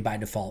basically by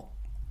default.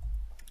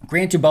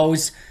 Grant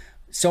Dubose,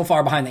 so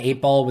far behind the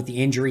 8 ball with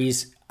the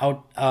injuries,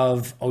 out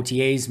of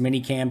OTAs,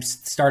 mini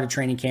camps, started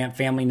training camp,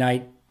 family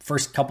night,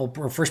 first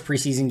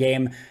preseason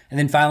game, and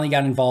then finally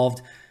got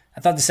involved. I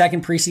thought the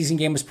second preseason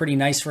game was pretty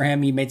nice for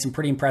him. He made some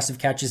pretty impressive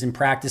catches in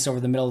practice over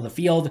the middle of the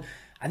field.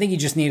 I think he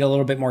just needed a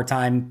little bit more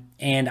time,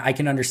 and I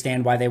can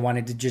understand why they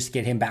wanted to just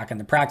get him back in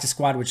the practice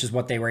squad, which is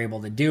what they were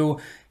able to do.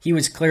 He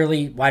was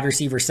clearly wide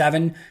receiver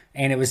 7,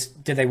 and it was,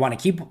 did they want to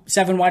keep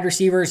 7 wide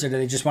receivers, or did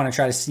they just want to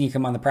try to sneak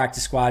him on the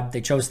practice squad? They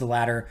chose the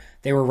latter.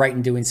 They were right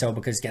in doing so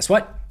because guess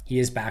what? He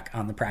is back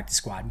on the practice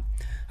squad.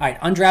 All right,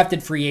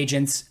 undrafted free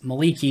agents,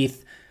 Malik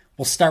Heath.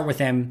 We'll start with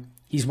him.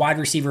 He's wide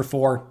receiver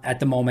 4 at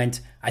the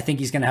moment. I think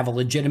he's going to have a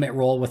legitimate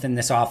role within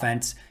this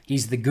offense.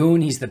 He's the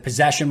goon. He's the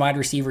possession wide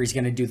receiver. He's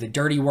going to do the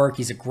dirty work.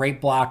 He's a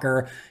great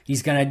blocker.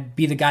 He's going to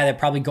be the guy that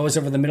probably goes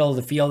over the middle of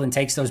the field and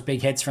takes those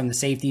big hits from the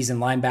safeties and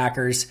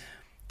linebackers.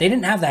 They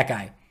didn't have that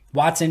guy.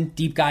 Watson,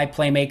 deep guy,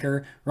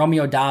 playmaker.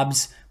 Romeo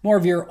Doubs, more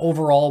of your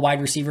overall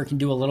wide receiver, can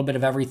do a little bit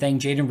of everything.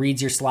 Jaden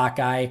Reed's your slot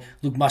guy.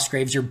 Luke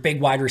Musgrave's your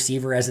big wide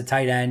receiver as a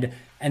tight end.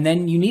 And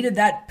then you needed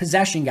that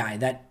possession guy,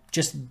 that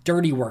just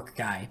dirty work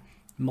guy.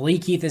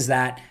 Malik Heath is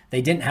that.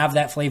 They didn't have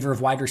that flavor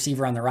of wide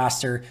receiver on the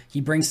roster. He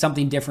brings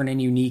something different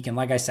and unique. And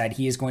like I said,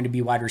 he is going to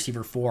be wide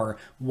receiver 4.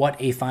 What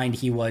a find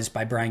he was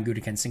by Brian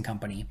Gutekunst and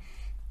company.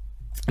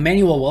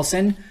 Emmanuel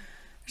Wilson,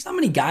 there's not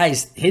many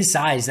guys his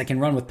size that can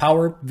run with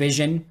power,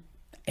 vision,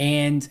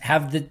 and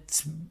have the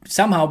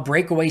somehow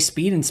breakaway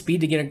speed and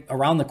speed to get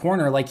around the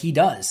corner like he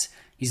does.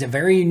 He's a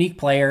very unique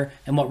player,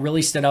 and what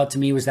really stood out to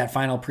me was that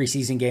final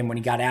preseason game when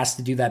he got asked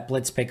to do that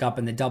blitz pickup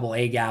in the double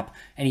A gap,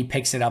 and he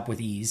picks it up with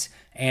ease.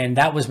 And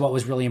that was what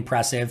was really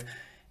impressive.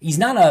 He's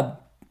not a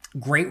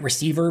great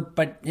receiver,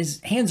 but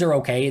his hands are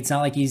okay. It's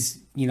not like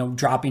he's,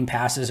 dropping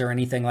passes or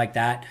anything like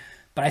that.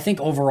 But I think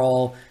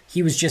overall,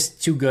 he was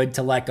just too good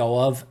to let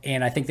go of,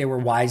 and I think they were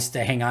wise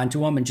to hang on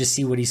to him and just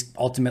see what he's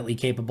ultimately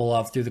capable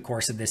of through the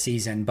course of this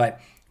season. But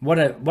what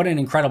an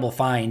incredible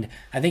find.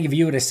 I think if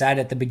you would have said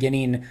at the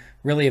beginning,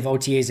 really, of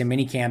OTAs and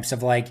minicamps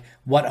of like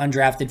what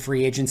undrafted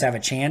free agents have a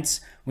chance,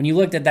 when you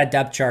looked at that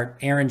depth chart,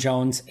 Aaron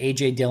Jones,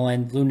 A.J.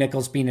 Dillon, Lou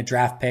Nichols being a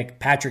draft pick,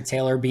 Patrick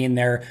Taylor being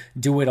their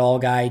do-it-all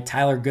guy,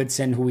 Tyler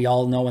Goodson, who we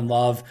all know and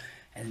love,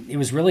 and it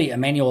was really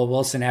Emmanuel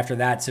Wilson after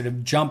that. So to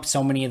jump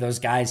so many of those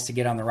guys to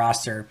get on the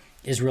roster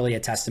is really a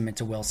testament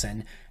to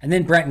Wilson. And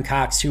then Brenton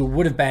Cox, who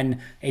would have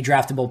been a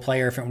draftable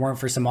player if it weren't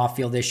for some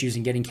off-field issues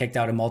and getting kicked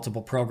out of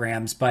multiple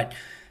programs, but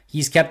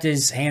he's kept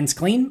his hands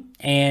clean,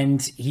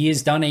 and he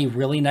has done a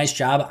really nice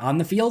job on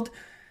the field.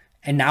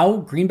 And now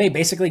Green Bay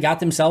basically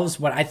got themselves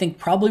what I think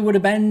probably would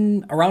have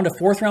been around a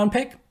 4th-round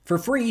pick for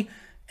free,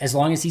 as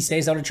long as he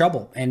stays out of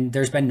trouble. And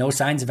there's been no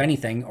signs of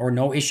anything or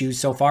no issues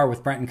so far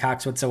with Brenton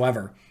Cox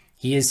whatsoever.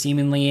 He has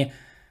seemingly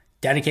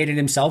dedicated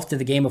himself to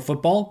the game of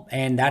football,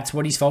 and that's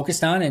what he's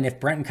focused on. And if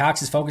Brenton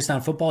Cox is focused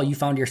on football, you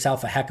found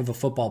yourself a heck of a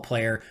football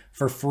player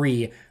for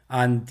free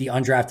on the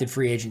undrafted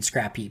free agent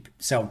scrap heap.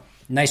 So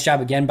nice job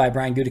again by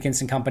Brian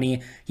Gutekunst and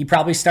company. He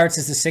probably starts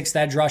as the 6th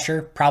edge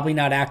rusher, probably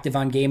not active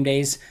on game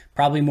days,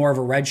 probably more of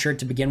a red shirt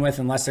to begin with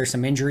unless there's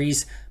some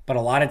injuries, but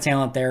a lot of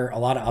talent there, a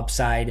lot of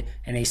upside,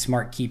 and a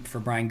smart keep for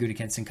Brian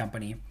Gutekunst and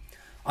company.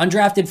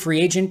 Undrafted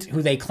free agent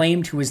who they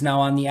claimed, who is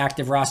now on the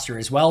active roster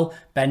as well,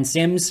 Ben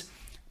Sims.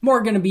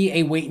 More going to be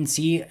a wait and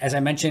see. As I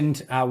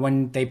mentioned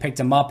when they picked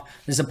him up,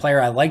 this is a player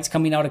I liked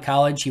coming out of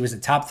college. He was a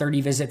top 30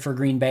 visit for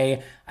Green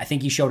Bay. I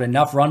think he showed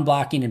enough run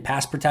blocking and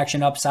pass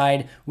protection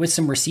upside with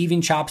some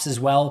receiving chops as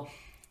well.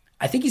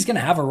 I think he's going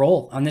to have a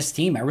role on this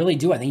team. I really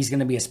do. I think he's going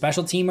to be a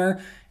special teamer.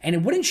 And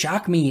it wouldn't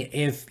shock me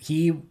if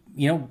he,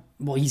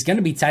 he's going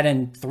to be tight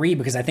end 3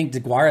 because I think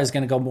DeGuara is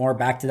going to go more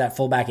back to that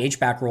fullback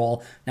H-back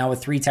role now with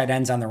 3 tight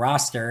ends on the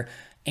roster.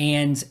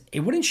 And it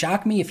wouldn't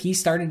shock me if he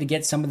started to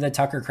get some of the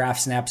Tucker Kraft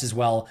snaps as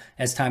well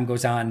as time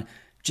goes on,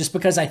 just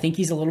because I think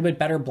he's a little bit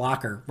better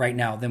blocker right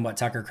now than what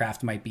Tucker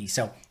Kraft might be.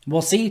 So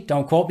we'll see.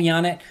 Don't quote me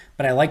on it,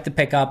 but I like the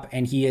pickup,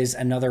 and he is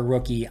another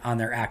rookie on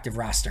their active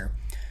roster.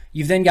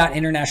 You've then got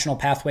International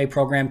Pathway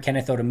Program,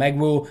 Kenneth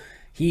Odumegwu.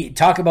 He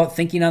talk about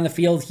thinking on the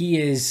field.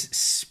 He is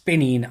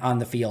spinning on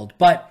the field,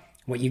 but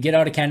what you get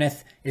out of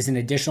Kenneth is an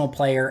additional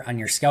player on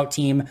your scout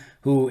team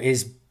who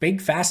is big,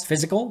 fast,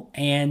 physical,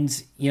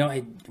 and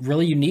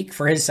really unique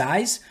for his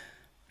size.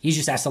 He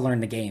just has to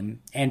learn the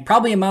game, and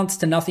probably amounts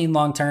to nothing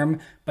long term.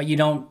 But you're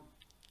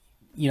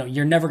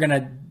never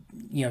gonna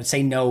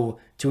say no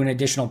to an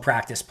additional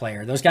practice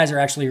player. Those guys are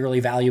actually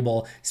really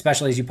valuable,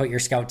 especially as you put your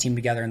scout team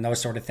together and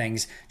those sort of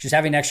things. Just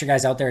having extra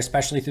guys out there,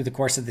 especially through the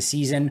course of the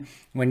season,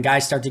 when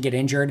guys start to get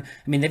injured.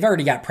 I mean, they've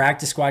already got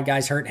practice squad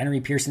guys hurt.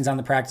 Henry Pearson's on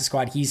the practice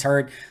squad. He's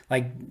hurt.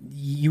 Like,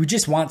 you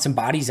just want some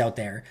bodies out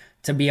there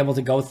to be able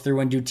to go through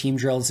and do team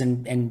drills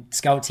and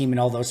scout team and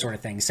all those sort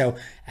of things. So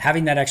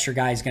having that extra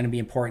guy is going to be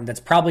important.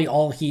 That's probably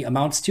all he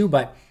amounts to,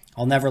 but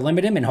I'll never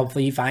limit him, and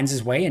hopefully he finds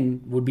his way,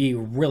 and would be a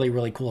really,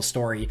 really cool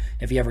story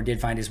if he ever did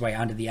find his way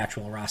onto the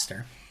actual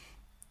roster.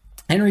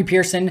 Henry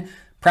Pearson,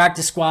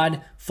 practice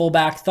squad,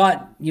 fullback,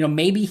 thought,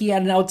 maybe he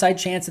had an outside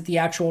chance at the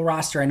actual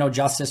roster. I know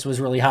Justice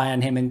was really high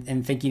on him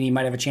and thinking he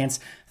might have a chance.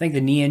 I think the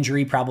knee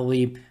injury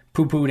probably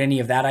poo-pooed any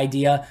of that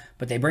idea,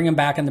 but they bring him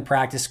back in the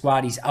practice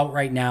squad. He's out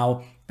right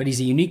now, but he's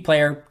a unique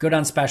player, good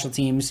on special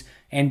teams,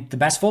 and the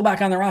best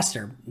fullback on the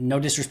roster. No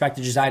disrespect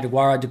to Josiah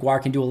DeGuara.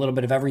 DeGuara can do a little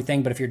bit of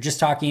everything, but if you're just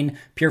talking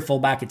pure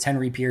fullback, it's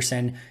Henry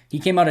Pearson. He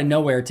came out of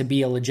nowhere to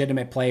be a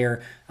legitimate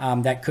player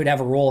that could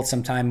have a role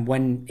sometime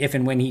if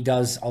and when he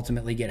does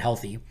ultimately get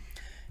healthy.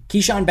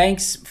 Keyshawn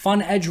Banks,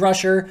 fun edge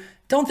rusher.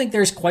 Don't think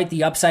there's quite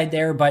the upside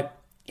there, but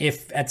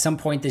if at some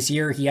point this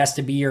year he has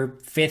to be your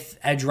 5th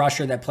edge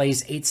rusher that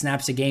plays 8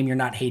 snaps a game, you're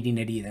not hating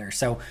it either.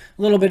 So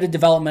a little bit of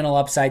developmental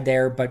upside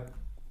there, but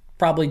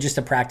probably just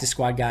a practice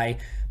squad guy.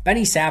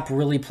 Benny Sapp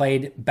really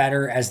played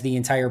better as the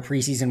entire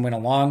preseason went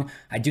along.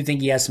 I do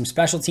think he has some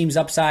special teams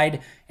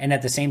upside, and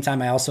at the same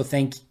time, I also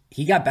think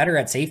he got better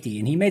at safety,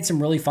 and he made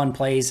some really fun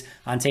plays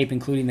on tape,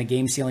 including the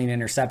game-sealing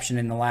interception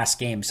in the last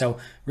game. So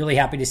really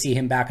happy to see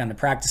him back on the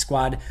practice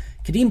squad.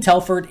 Kadeem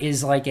Telford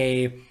is like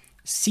a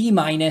C-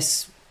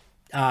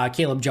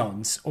 Caleb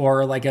Jones,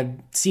 or like a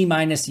C-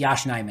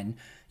 Yosh Nijman.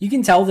 You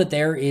can tell that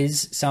there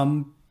is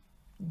some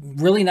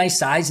really nice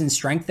size and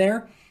strength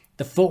there.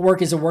 The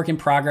footwork is a work in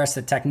progress.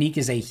 The technique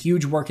is a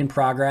huge work in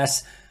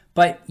progress.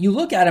 But you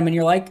look at him and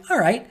you're like, all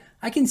right,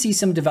 I can see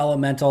some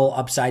developmental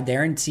upside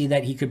there and see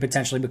that he could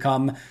potentially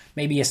become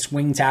maybe a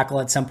swing tackle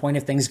at some point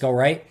if things go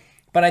right.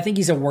 But I think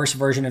he's a worse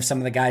version of some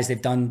of the guys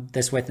they've done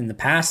this with in the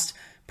past.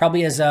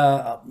 Probably has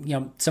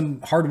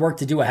some hard work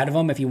to do ahead of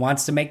him if he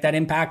wants to make that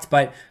impact,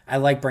 but I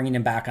like bringing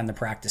him back on the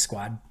practice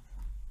squad.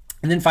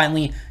 And then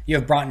finally, you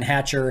have Broughton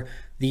Hatcher,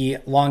 the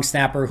long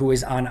snapper who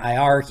is on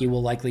IR. He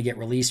will likely get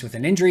released with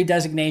an injury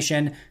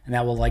designation, and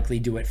that will likely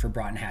do it for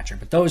Broughton Hatcher.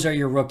 But those are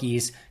your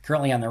rookies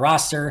currently on the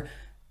roster,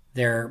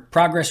 their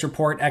progress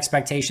report,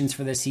 expectations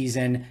for this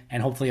season,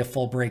 and hopefully a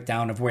full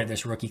breakdown of where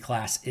this rookie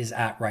class is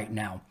at right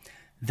now.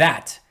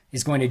 That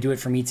is going to do it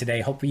for me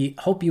today. Hope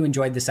you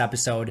enjoyed this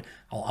episode.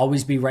 I'll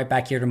always be right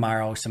back here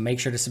tomorrow, so make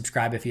sure to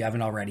subscribe if you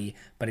haven't already.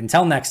 But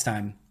until next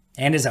time,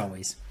 and as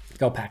always,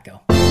 go Pack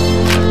Go.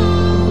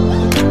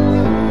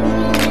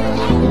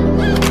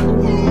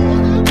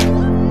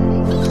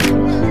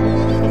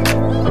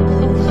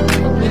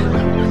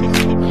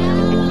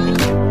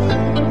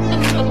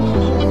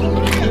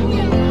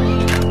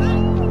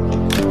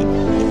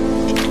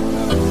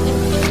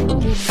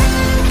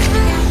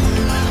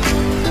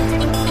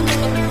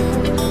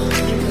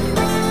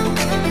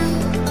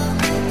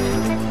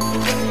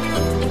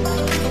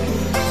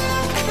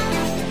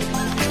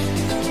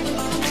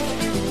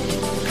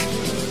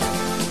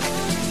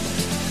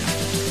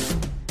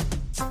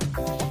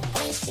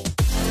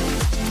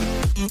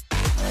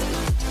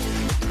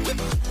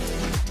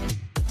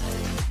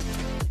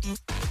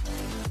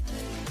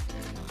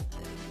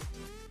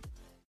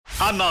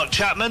 I'm Mark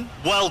Chapman.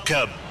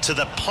 Welcome to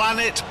the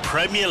Planet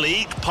Premier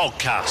League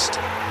podcast.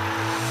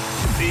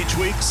 Each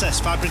week,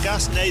 Cesc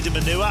Fabregas, Nader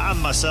Manua and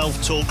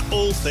myself talk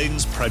all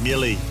things Premier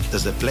League.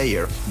 As a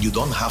player, you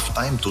don't have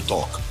time to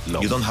talk. No.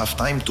 You don't have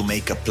time to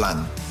make a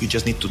plan. You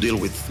just need to deal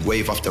with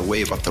wave after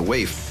wave after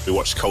wave. We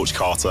watched Coach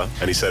Carter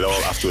and he said,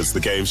 afterwards, the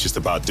game's just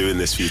about doing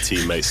this for your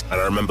teammates. And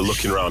I remember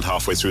looking around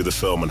halfway through the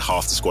film and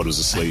half the squad was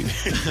asleep.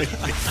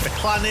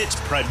 Planet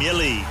Premier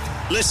League.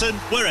 Listen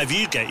wherever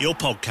you get your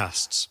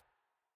podcasts.